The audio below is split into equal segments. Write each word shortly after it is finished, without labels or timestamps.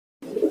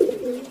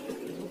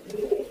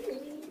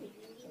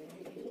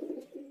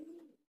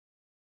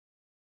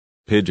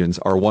Pigeons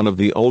are one of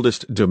the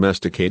oldest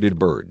domesticated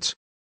birds.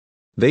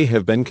 They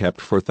have been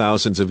kept for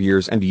thousands of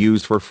years and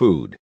used for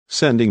food,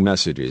 sending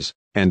messages,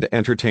 and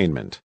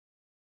entertainment.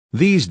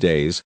 These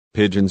days,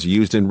 pigeons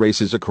used in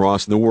races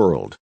across the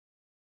world.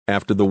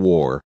 After the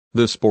war,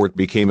 the sport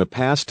became a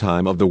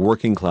pastime of the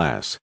working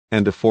class,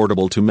 and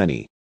affordable to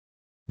many.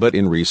 But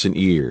in recent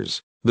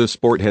years, the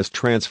sport has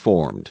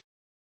transformed.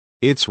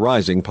 Its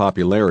rising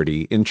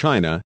popularity in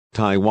China,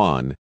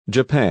 Taiwan,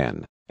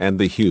 Japan, and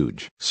the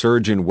huge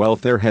surge in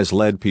wealth there has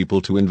led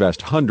people to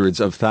invest hundreds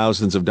of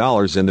thousands of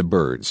dollars in the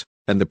birds,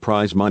 and the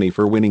prize money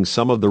for winning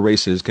some of the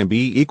races can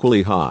be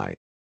equally high.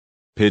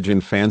 Pigeon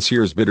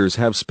fanciers' bidders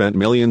have spent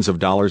millions of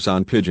dollars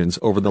on pigeons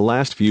over the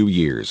last few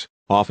years,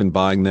 often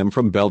buying them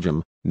from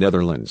Belgium,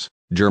 Netherlands,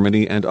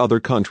 Germany and other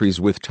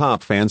countries with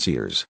top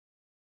fanciers.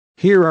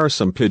 Here are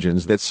some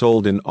pigeons that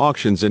sold in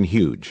auctions in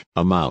huge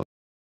amount.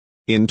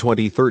 In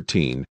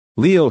 2013,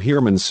 Leo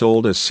Heerman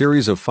sold a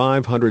series of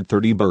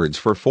 530 birds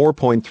for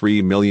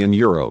 €4.3 million.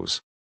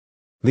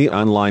 The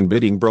online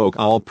bidding broke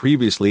all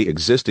previously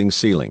existing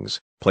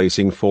ceilings,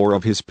 placing 4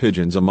 of his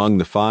pigeons among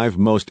the 5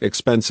 most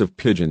expensive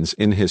pigeons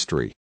in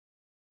history.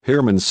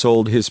 Heerman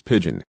sold his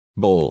pigeon,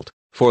 Bolt,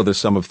 for the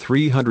sum of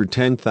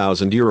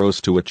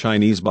 €310,000 to a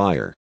Chinese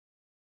buyer.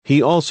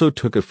 He also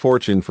took a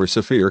fortune for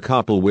Saphir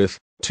Koppel with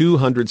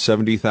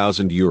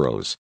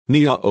 €270,000,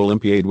 Nia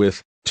Olympiade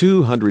with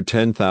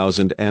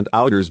 $210,000 and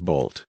Outers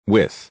Bolt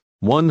with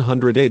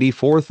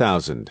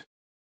 $184,000.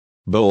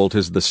 Bolt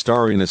is the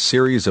star in a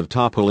series of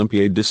top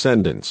Olympiade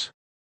descendants.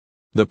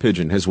 The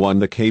pigeon has won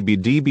the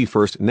KBDB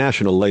First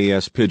National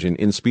AS Pigeon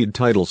in Speed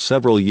title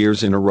several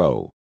years in a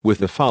row, with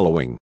the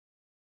following: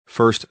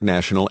 First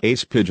National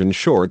Ace Pigeon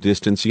Short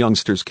Distance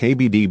Youngsters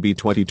KBDB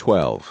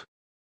 2012.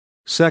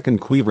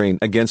 Second Quirein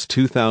against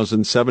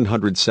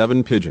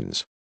 2,707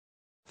 pigeons.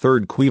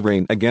 Third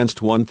Quirein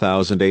against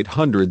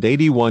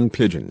 1,881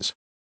 pigeons.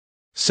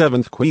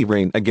 Seventh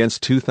Quirein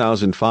against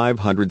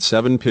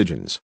 2,507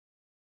 pigeons.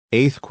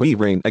 Eighth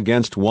Quirein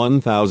against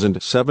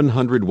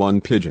 1,701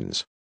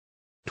 pigeons.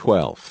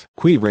 12th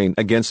Quirein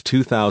against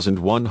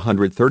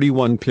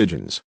 2,131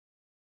 pigeons.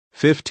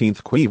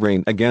 15th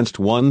Quirein against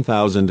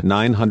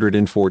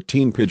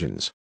 1,914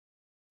 pigeons.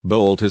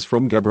 Bolt is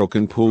from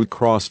Gebroken Poot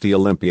Cross the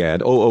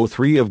Olympiad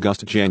 003 of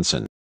Gust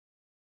Janssen.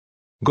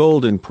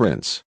 Golden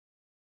Prince.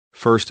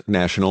 First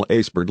National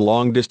Acebird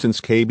Long Distance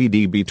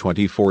KBDB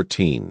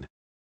 2014.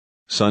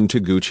 Son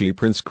Taguchi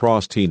Prince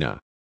Cross Tina.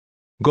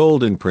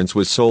 Golden Prince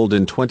was sold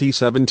in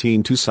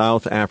 2017 to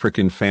South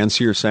African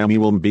fancier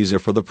Samuel Mbiza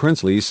for the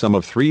princely sum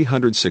of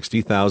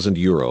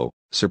 €360,000,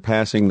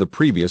 surpassing the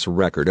previous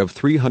record of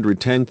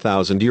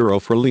 €310,000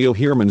 for Leo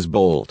Heerman's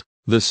Bolt.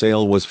 The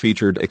sale was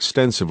featured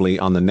extensively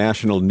on the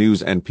national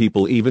news and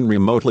people even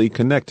remotely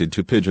connected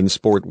to pigeon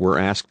sport were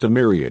asked a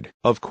myriad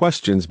of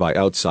questions by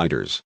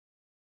outsiders.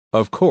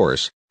 Of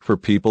course, for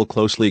people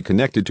closely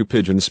connected to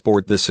pigeon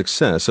sport, the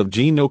success of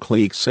Gino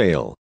Cleek's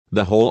sale,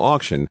 the whole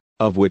auction,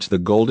 of which the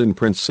Golden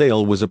Prince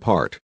sale was a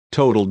part,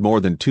 totaled more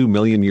than €2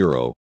 million,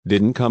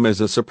 didn't come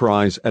as a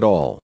surprise at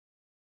all.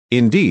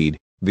 Indeed,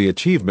 the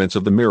achievements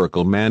of the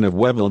miracle man of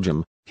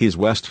Wevelgem, his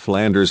West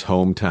Flanders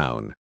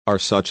hometown, are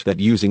such that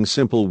using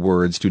simple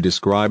words to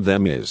describe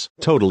them is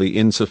totally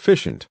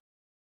insufficient.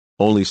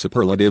 Only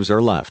superlatives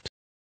are left.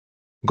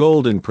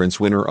 Golden Prince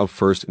winner of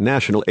First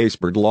National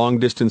Acebird Long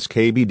Distance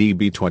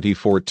KBDB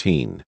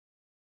 2014.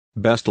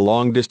 Best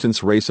Long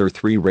Distance Racer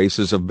 3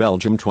 Races of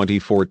Belgium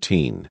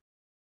 2014.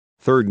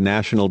 Third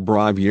National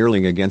Brive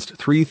Yearling against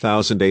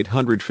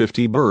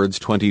 3,850 birds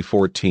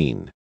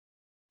 2014.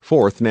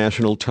 Fourth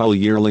National Tulle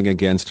Yearling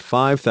against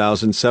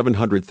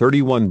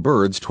 5,731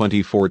 birds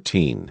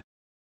 2014.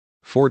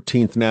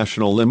 14th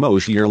National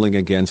Limoges Yearling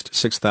against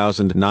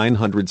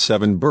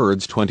 6,907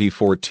 birds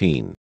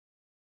 2014.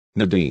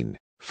 Nadine.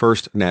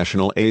 First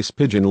National Ace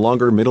Pigeon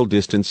Longer Middle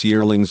Distance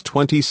Yearlings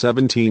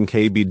 2017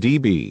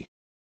 KBDB.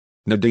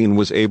 Nadine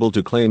was able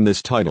to claim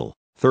this title,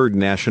 Third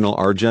National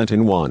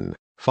Argentin 1,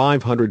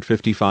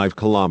 555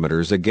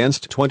 kilometers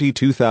against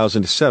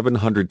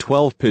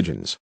 22,712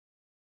 pigeons.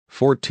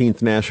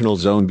 14th National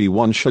Zone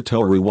B1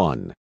 Chateauroux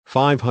 1,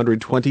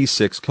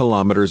 526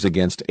 kilometers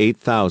against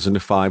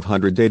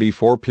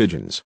 8,584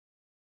 pigeons.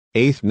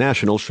 8th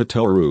National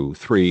Chateauroux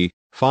 3,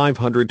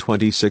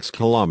 526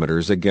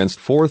 kilometers against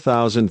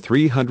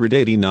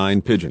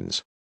 4,389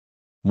 pigeons.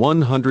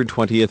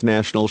 120th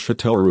National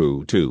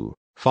Chateauroux 2,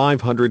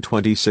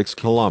 526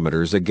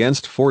 kilometers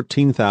against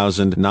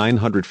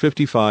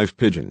 14,955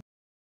 pigeons.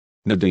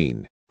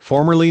 Nadine,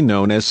 formerly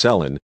known as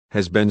Selin,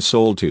 has been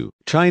sold to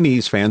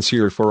Chinese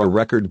fancier for a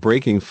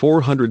record-breaking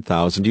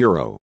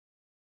 €400,000.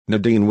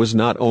 Nadine was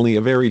not only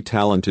a very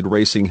talented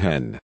racing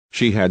hen,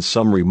 she had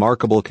some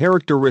remarkable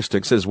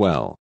characteristics as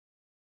well.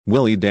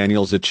 Willie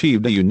Daniels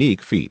achieved a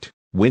unique feat,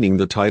 winning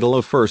the title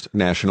of First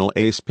National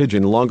Ace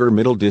Pigeon Longer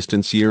Middle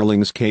Distance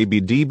Yearlings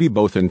KBDB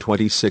both in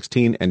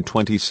 2016 and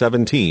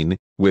 2017,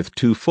 with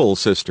 2 full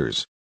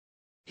sisters.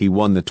 He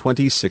won the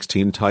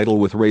 2016 title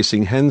with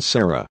racing hen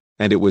Sarah,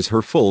 and it was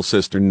her full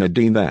sister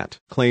Nadine that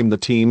claimed the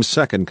team's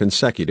second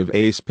consecutive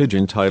Ace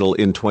Pigeon title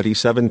in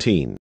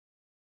 2017.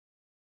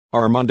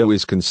 Armando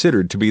is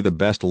considered to be the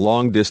best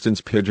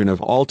long-distance pigeon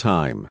of all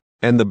time,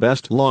 and the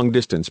best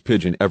long-distance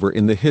pigeon ever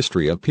in the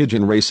history of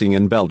pigeon racing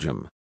in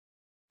Belgium.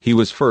 He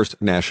was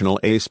first national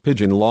ace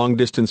pigeon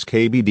long-distance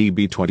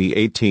KBDB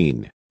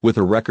 2018, with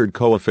a record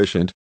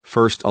coefficient,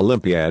 first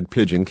Olympiad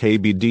pigeon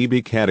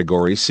KBDB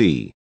Category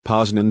C,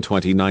 Poznan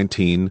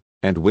 2019,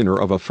 and winner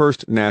of a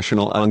first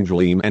national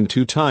Angoulême and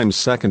 2 times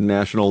second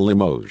national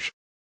Limoges.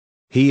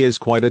 He is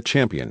quite a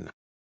champion.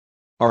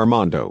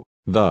 Armando,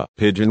 the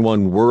pigeon,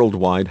 won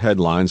worldwide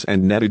headlines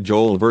and netted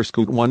Joel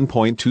Verscoot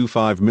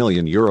 €1.25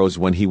 million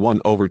when he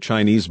won over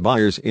Chinese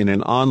buyers in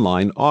an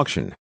online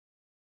auction.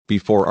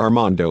 Before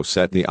Armando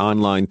set the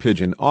online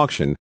pigeon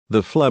auction,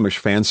 the Flemish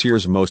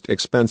fancier's most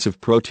expensive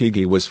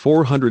protege was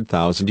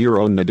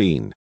 €400,000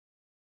 Nadine.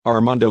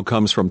 Armando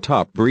comes from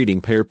top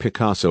breeding pair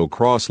Picasso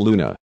Cross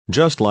Luna,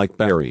 just like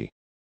Barry.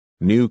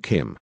 New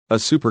Kim, a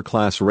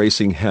superclass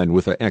racing hen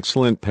with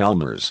excellent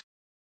palmers.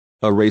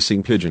 A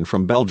racing pigeon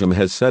from Belgium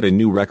has set a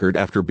new record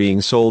after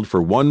being sold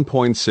for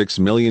 €1.6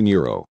 million.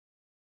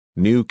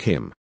 New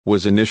Kim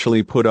was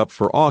initially put up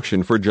for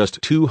auction for just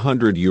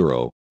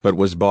 €200, but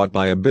was bought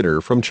by a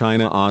bidder from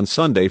China on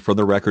Sunday for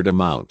the record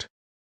amount.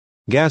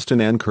 Gaston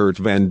and Kurt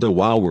van de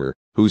Wouwer,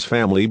 whose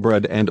family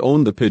bred and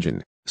owned the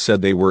pigeon,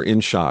 said they were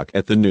in shock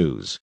at the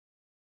news.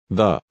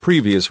 The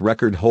previous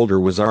record holder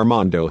was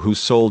Armando, who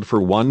sold for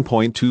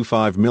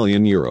 €1.25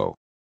 million.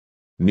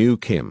 New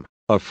Kim,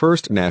 a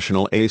first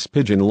national ace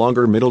pigeon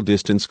longer middle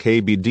distance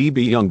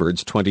KBDB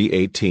Youngbirds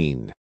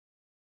 2018.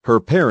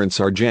 Her parents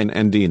are Jen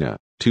and Dina,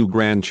 2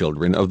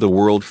 grandchildren of the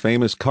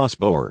world-famous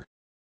Kosboer.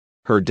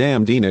 Her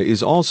dam Dina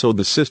is also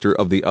the sister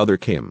of the other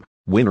Kim,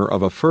 winner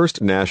of a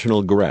first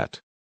national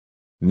Gret.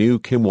 New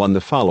Kim won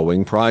the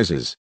following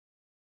prizes.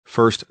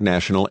 First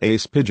national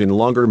ace pigeon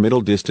longer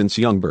middle distance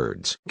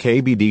Youngbirds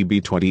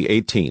KBDB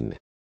 2018.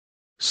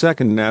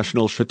 Second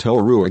national Chateau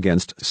Roux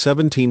against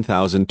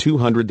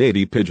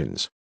 17,280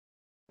 pigeons.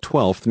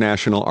 12th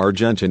national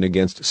Argentin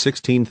against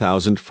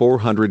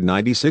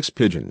 16,496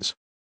 pigeons.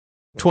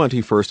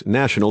 21st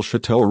national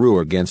Chateau Roux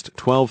against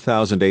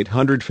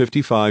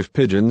 12,855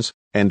 pigeons,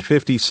 and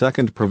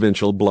 52nd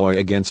provincial Blois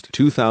against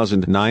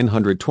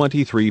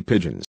 2,923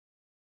 pigeons.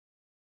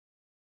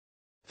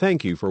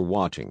 Thank you for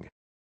watching.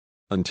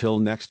 Until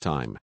next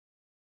time.